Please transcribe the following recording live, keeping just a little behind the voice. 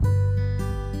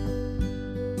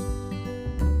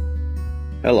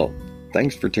Hello,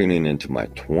 thanks for tuning into my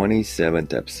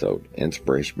 27th episode,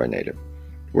 Inspiration by Native,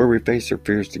 where we face our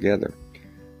fears together.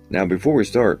 Now, before we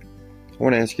start, I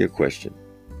want to ask you a question.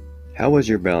 How was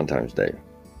your Valentine's Day?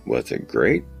 Was it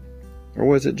great? Or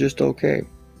was it just okay?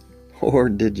 Or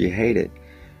did you hate it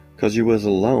because you was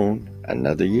alone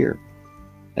another year?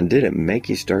 And did it make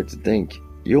you start to think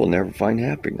you'll never find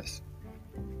happiness?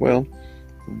 Well,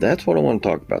 that's what I want to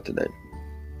talk about today.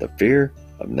 The fear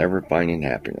of never finding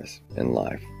happiness in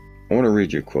life. I want to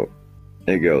read you a quote.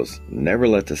 It goes, "Never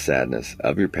let the sadness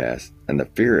of your past and the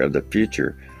fear of the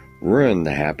future ruin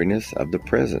the happiness of the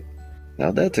present." Now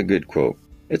that's a good quote.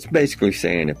 It's basically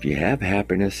saying if you have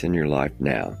happiness in your life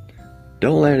now,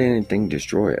 don't let anything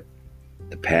destroy it.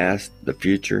 The past, the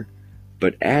future,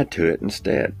 but add to it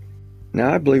instead.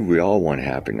 Now I believe we all want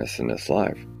happiness in this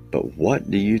life, but what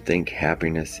do you think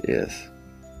happiness is?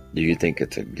 Do you think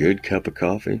it's a good cup of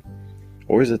coffee?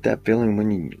 Or is it that feeling when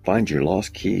you find your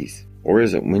lost keys? Or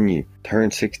is it when you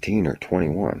turn 16 or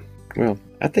 21? Well,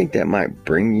 I think that might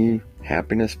bring you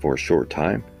happiness for a short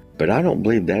time, but I don't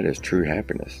believe that is true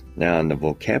happiness. Now, in the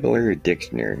vocabulary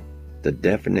dictionary, the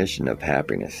definition of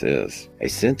happiness is a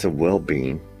sense of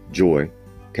well-being, joy,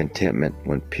 contentment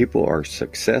when people are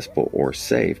successful or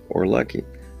safe or lucky.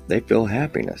 They feel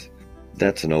happiness.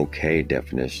 That's an okay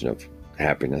definition of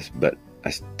happiness, but I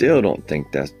still don't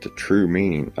think that's the true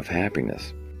meaning of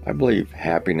happiness. I believe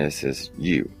happiness is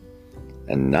you,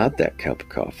 and not that cup of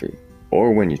coffee,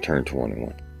 or when you turn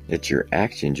 21. It's your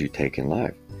actions you take in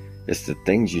life. It's the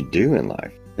things you do in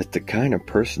life. It's the kind of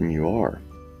person you are.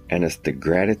 And it's the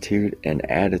gratitude and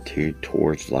attitude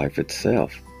towards life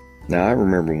itself. Now, I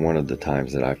remember one of the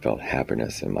times that I felt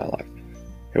happiness in my life.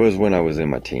 It was when I was in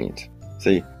my teens.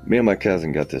 See, me and my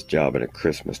cousin got this job at a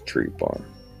Christmas tree farm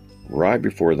right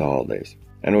before the holidays,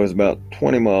 and it was about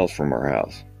 20 miles from our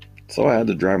house. So I had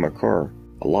to drive my car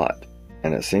a lot,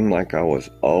 and it seemed like I was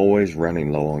always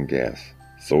running low on gas.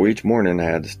 So each morning I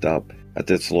had to stop at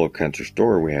this little country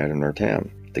store we had in our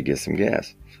town to get some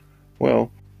gas. Well,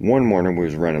 one morning we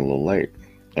was running a little late,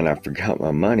 and I forgot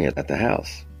my money at the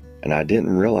house, and I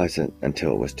didn't realize it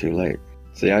until it was too late.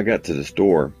 See, I got to the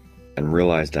store and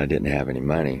realized I didn't have any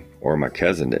money, or my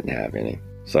cousin didn't have any.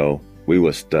 So we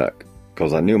was stuck,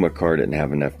 because I knew my car didn't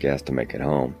have enough gas to make it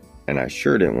home, and I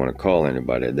sure didn't want to call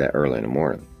anybody that early in the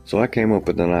morning. So I came up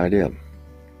with an idea.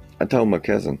 I told my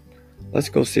cousin, let's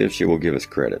go see if she will give us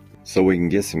credit, so we can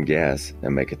get some gas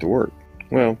and make it to work.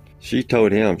 Well, she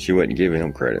told him she wouldn't give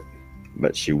him credit,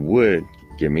 but she would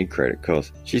give me credit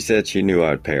because she said she knew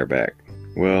I'd pay her back.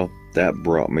 Well, that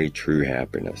brought me true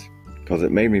happiness, because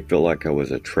it made me feel like I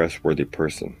was a trustworthy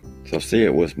person. So see,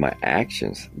 it was my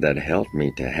actions that helped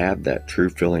me to have that true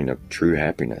feeling of true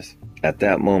happiness. At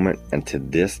that moment and to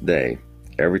this day,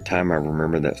 every time I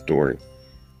remember that story,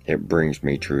 it brings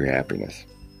me true happiness.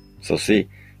 So see,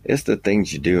 it's the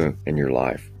things you do in your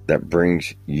life that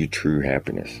brings you true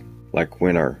happiness. Like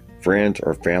when our friends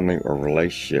or family or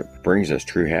relationship brings us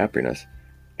true happiness,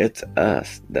 it's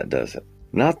us that does it.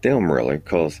 Not them really,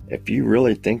 because if you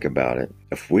really think about it,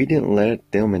 if we didn't let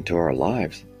them into our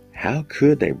lives, how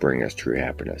could they bring us true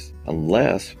happiness?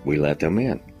 Unless we let them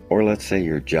in. Or let's say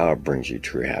your job brings you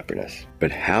true happiness.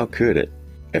 But how could it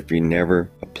if you never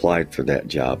applied for that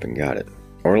job and got it?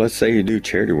 Or let's say you do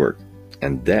charity work,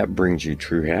 and that brings you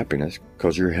true happiness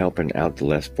because you're helping out the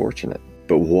less fortunate.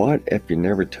 But what if you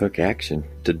never took action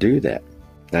to do that?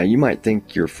 Now, you might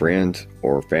think your friends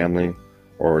or family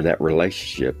or that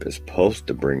relationship is supposed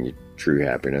to bring you true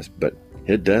happiness, but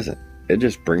it doesn't. It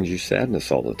just brings you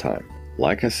sadness all the time.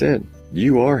 Like I said,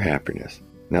 you are happiness.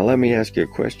 Now, let me ask you a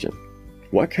question.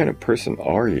 What kind of person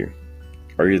are you?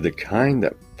 Are you the kind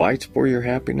that fights for your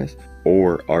happiness?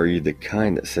 Or are you the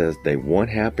kind that says they want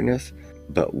happiness,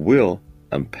 but will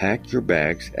unpack your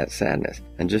bags at sadness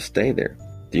and just stay there?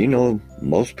 Do you know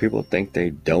most people think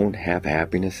they don't have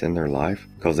happiness in their life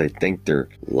because they think their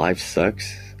life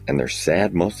sucks and they're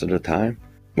sad most of the time?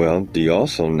 Well, do you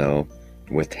also know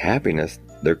with happiness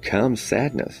there comes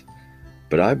sadness?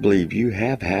 But I believe you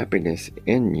have happiness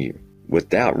in you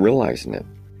without realizing it,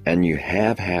 and you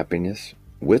have happiness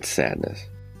with sadness.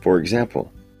 For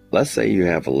example, let's say you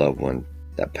have a loved one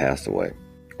that passed away,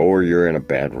 or you're in a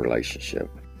bad relationship.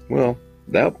 Well,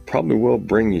 that probably will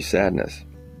bring you sadness.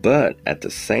 But at the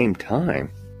same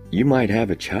time, you might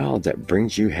have a child that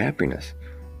brings you happiness,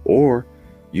 or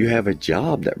you have a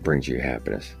job that brings you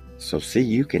happiness. So see,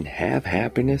 you can have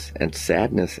happiness and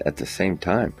sadness at the same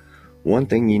time. One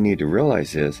thing you need to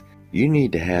realize is you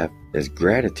need to have is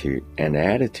gratitude and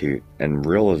attitude and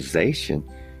realization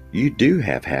you do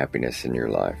have happiness in your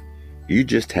life. You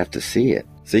just have to see it.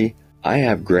 See, I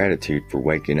have gratitude for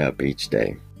waking up each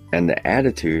day, and the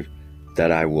attitude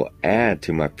that I will add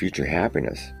to my future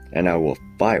happiness, and I will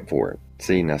fight for it.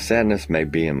 See, now sadness may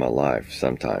be in my life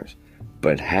sometimes,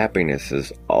 but happiness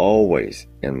is always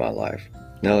in my life.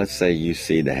 Now let's say you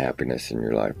see the happiness in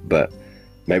your life, but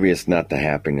maybe it's not the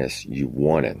happiness you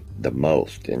wanted the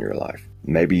most in your life.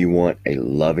 Maybe you want a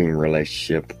loving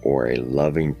relationship or a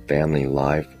loving family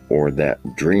life or that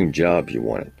dream job you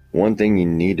wanted. One thing you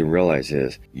need to realize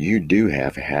is you do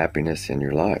have happiness in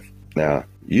your life. Now,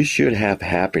 you should have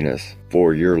happiness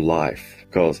for your life,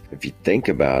 because if you think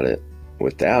about it,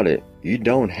 without it, you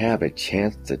don't have a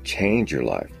chance to change your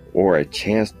life or a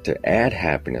chance to add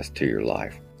happiness to your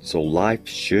life. So life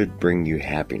should bring you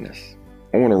happiness.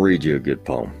 I want to read you a good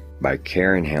poem by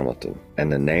Karen Hamilton,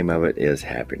 and the name of it is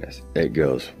Happiness. It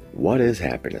goes, "What is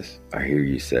happiness? I hear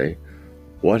you say.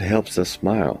 What helps us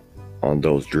smile on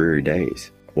those dreary days?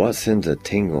 What sends a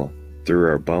tingle through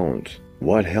our bones?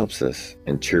 What helps us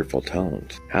in cheerful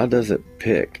tones? How does it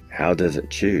pick? How does it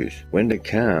choose? When to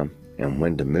come and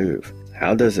when to move?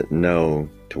 How does it know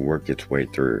to work its way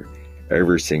through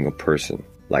every single person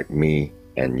like me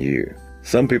and you?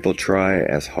 Some people try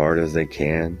as hard as they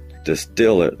can to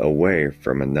steal it away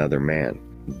from another man,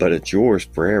 but it's yours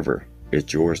forever.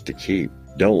 It's yours to keep.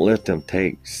 Don't let them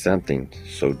take something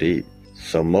so deep.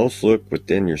 So most look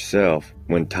within yourself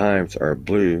when times are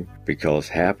blue, because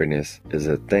happiness is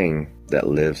a thing that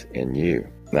lives in you."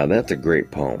 Now that's a great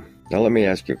poem. Now let me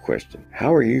ask you a question.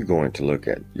 How are you going to look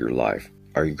at your life?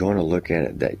 Are you going to look at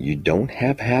it that you don't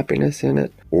have happiness in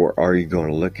it? Or are you going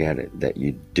to look at it that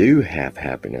you do have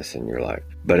happiness in your life?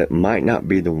 But it might not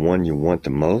be the one you want the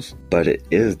most, but it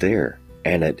is there.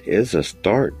 And it is a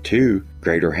start to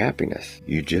greater happiness.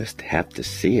 You just have to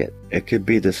see it. It could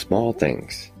be the small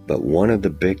things, but one of the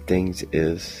big things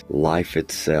is life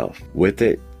itself. With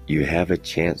it, you have a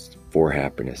chance for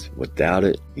happiness. Without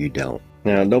it, you don't.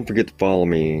 Now, don't forget to follow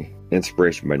me,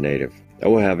 Inspiration by Native. I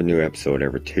will have a new episode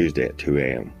every Tuesday at 2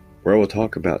 a.m. where I will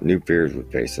talk about new fears we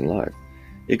face in life.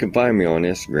 You can find me on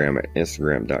Instagram at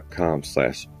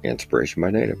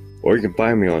instagram.com/inspirationbynative. Or you can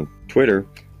find me on Twitter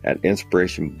at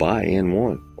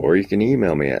inspirationbyN1. Or you can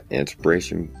email me at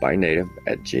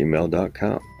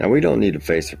inspirationbynative@gmail.com. Now, we don't need to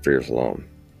face our fears alone,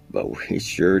 but we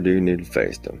sure do need to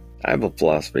face them. I have a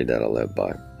philosophy that I live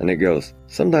by, and it goes,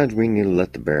 sometimes we need to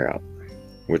let the bear out,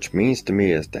 which means to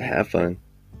me is to have fun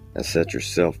and set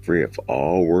yourself free of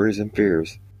all worries and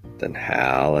fears, then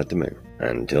howl at the moon.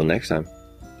 Until next time,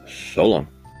 so long.